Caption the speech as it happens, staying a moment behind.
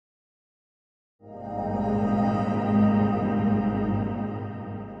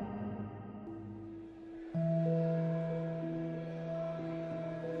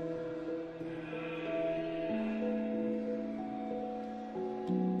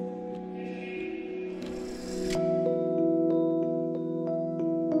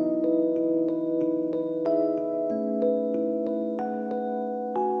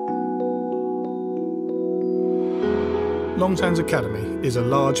Longsands Academy is a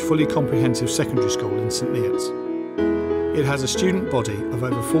large, fully comprehensive secondary school in St Neots. It has a student body of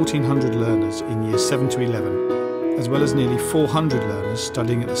over 1,400 learners in years 7 to 11, as well as nearly 400 learners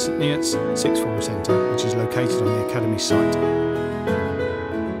studying at the St Neots Sixth Form Centre, which is located on the Academy site.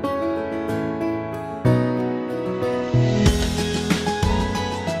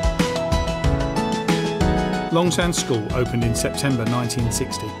 Longsands School opened in September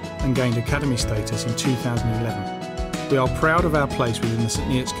 1960 and gained Academy status in 2011. We are proud of our place within the St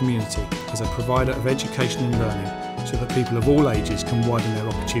Neots community as a provider of education and learning so that people of all ages can widen their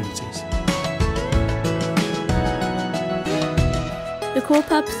opportunities. The core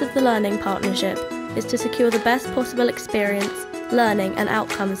purpose of the Learning Partnership is to secure the best possible experience, learning and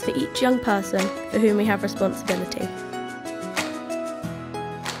outcomes for each young person for whom we have responsibility.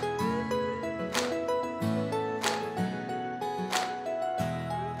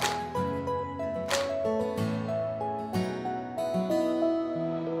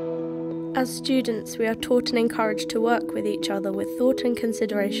 As students, we are taught and encouraged to work with each other with thought and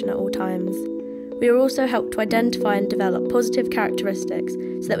consideration at all times. We are also helped to identify and develop positive characteristics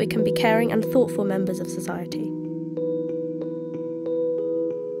so that we can be caring and thoughtful members of society.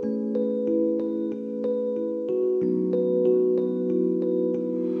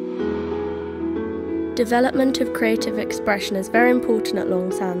 Development of creative expression is very important at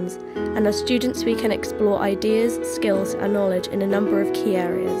Longsands, and as students we can explore ideas, skills and knowledge in a number of key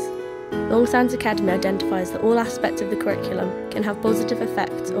areas. Longsands Academy identifies that all aspects of the curriculum can have positive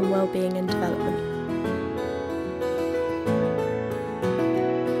effects on well-being and development.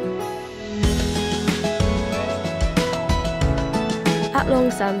 At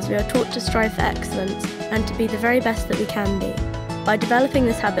Longsands, we are taught to strive for excellence and to be the very best that we can be. By developing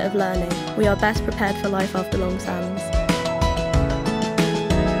this habit of learning, we are best prepared for life after Longsands.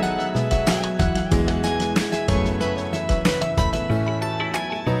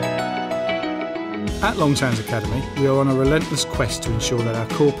 At Longsands Academy, we are on a relentless quest to ensure that our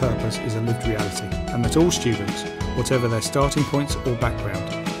core purpose is a lived reality and that all students, whatever their starting points or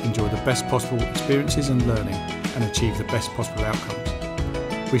background, enjoy the best possible experiences and learning and achieve the best possible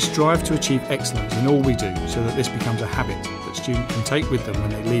outcomes. We strive to achieve excellence in all we do so that this becomes a habit that students can take with them when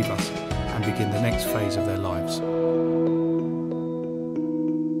they leave us and begin the next phase of their lives.